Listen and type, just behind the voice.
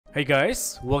Hey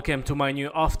guys, welcome to my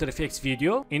new After Effects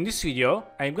video. In this video,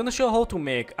 I'm gonna show how to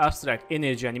make abstract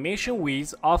energy animation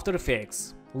with After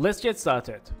Effects. Let's get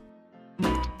started.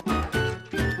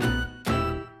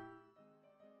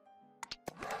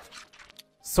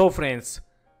 So friends,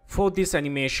 for this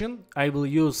animation, I will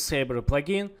use Saber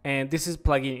plugin, and this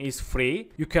plugin is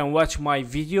free. You can watch my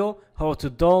video how to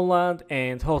download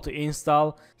and how to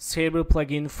install Saber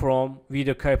plugin from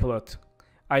Video Copilot.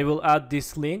 I will add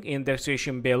this link in the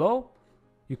description below.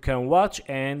 You can watch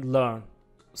and learn.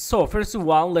 So first of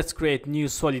all, let's create new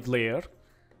solid layer.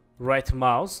 Right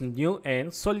mouse, new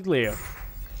and solid layer.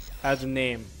 Add the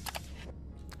name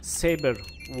Saber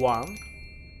 1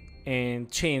 and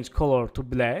change color to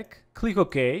black. Click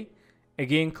OK.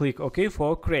 Again click OK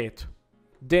for create.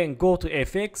 Then go to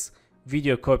FX,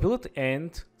 Video Copilot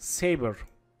and Saber.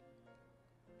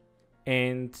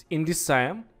 And in this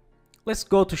time, let's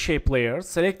go to shape layer,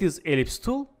 select this ellipse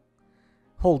tool,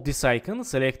 hold this icon,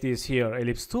 select this here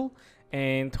ellipse tool,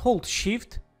 and hold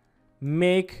shift,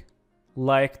 make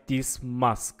like this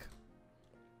mask.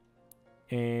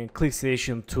 And click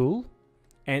selection tool.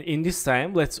 And in this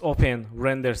time, let's open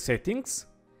render settings.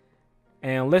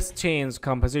 And let's change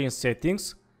composition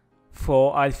settings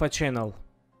for alpha channel.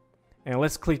 And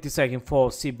let's click this icon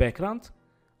for see background.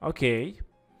 Okay.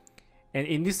 And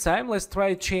in this time, let's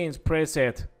try change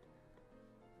preset.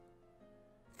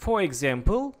 For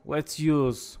example, let's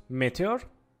use meteor,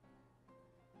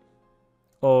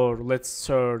 or let's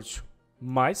search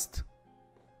mist.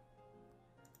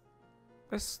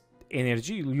 Let's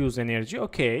use energy,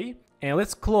 okay. And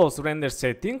let's close render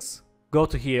settings, go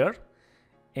to here,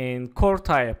 and core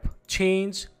type,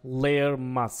 change layer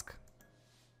mask.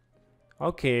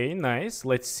 Okay, nice,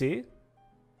 let's see.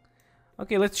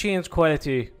 Okay, let's change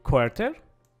quality quarter.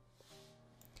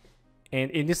 And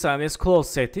in this time, let's close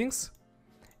settings.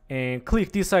 And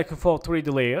click this icon for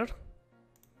 3D layer.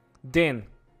 Then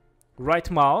right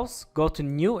mouse, go to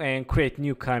new and create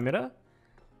new camera.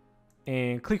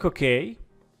 And click OK.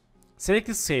 Select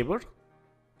the Saber.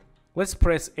 Let's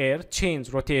press R,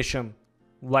 change rotation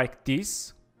like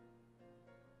this.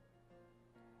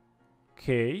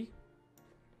 Okay.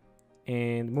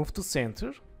 And move to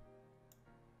center.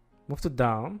 Move to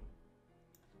down.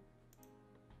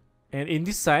 And in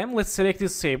this time, let's select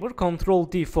this Saber, Ctrl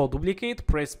D for duplicate,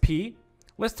 press P.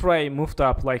 Let's try move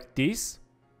up like this.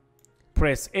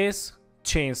 Press S,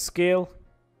 change scale.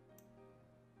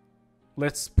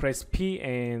 Let's press P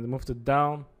and move to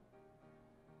down.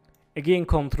 Again,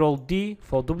 Ctrl D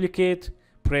for duplicate,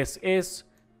 press S,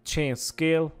 change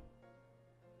scale.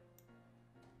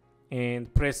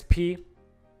 And press P,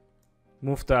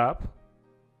 move up.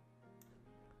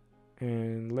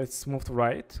 And let's move to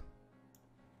right.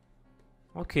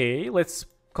 Okay, let's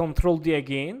Ctrl D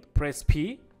again, press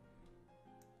P,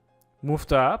 move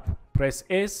up, press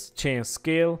S, change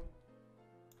scale.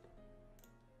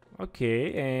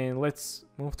 Okay, and let's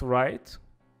move to right.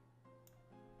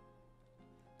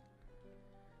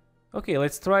 Okay,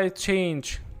 let's try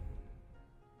change.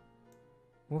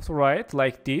 Move to right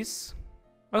like this.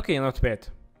 Okay, not bad.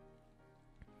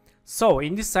 So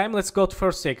in this time, let's go to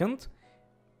first second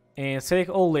and select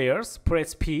all layers,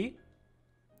 press P.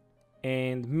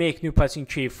 And make new patching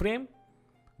keyframe.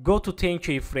 Go to 10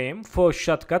 keyframe. For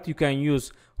shortcut, you can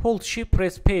use hold shift,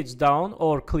 press page down,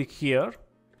 or click here.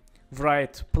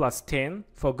 Write +10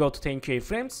 for go to 10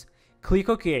 keyframes. Click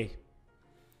OK.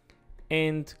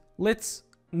 And let's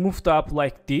move up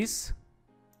like this.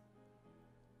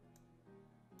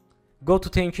 Go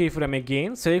to 10 keyframe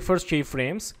again. Select first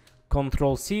keyframes.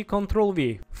 Ctrl C, Ctrl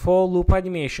V for loop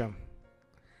animation.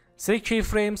 Select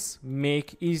keyframes,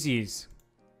 make easies.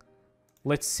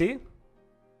 Let's see.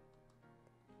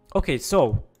 Okay,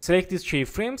 so select these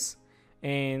keyframes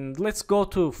and let's go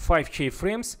to 5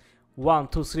 keyframes. 1,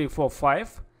 2, 3, 4,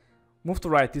 5. Move to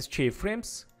right these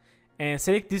keyframes and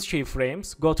select these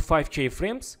keyframes. Go to 5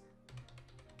 keyframes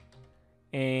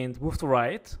and move to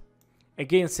right.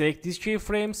 Again, select these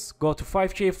keyframes. Go to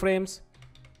 5 keyframes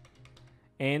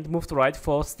and move to right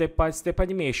for step-by-step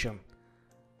animation.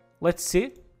 Let's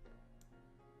see.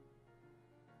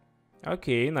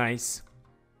 Okay, nice.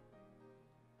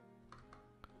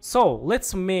 So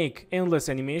let's make endless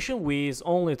animation with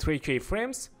only 3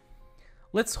 keyframes.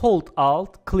 Let's hold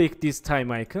Alt, click this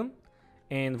time icon,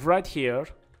 and right here,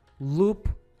 loop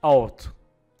out.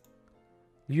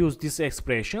 Use this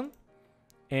expression,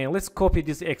 and let's copy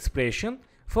this expression.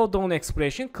 For down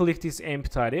expression, click this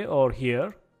empty area or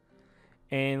here,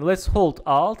 and let's hold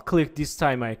Alt, click this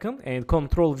time icon, and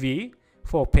Ctrl V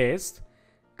for paste.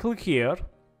 Click here.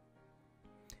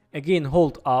 Again,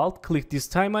 hold Alt, click this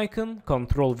time icon,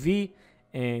 Ctrl V,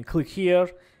 and click here,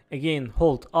 Again,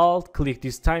 hold Alt, click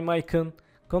this time icon,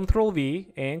 Ctrl V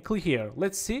and click here.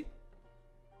 Let's see.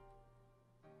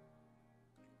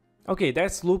 Okay,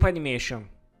 that's loop animation.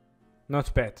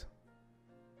 Not bad.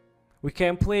 We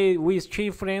can play with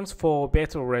keyframes for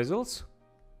better results.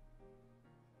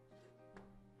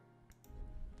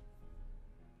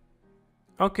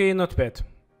 Okay, not bad.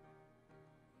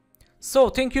 So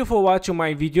thank you for watching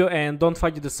my video, and don't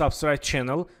forget to subscribe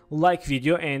channel, like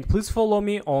video, and please follow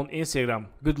me on Instagram.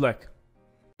 Good luck.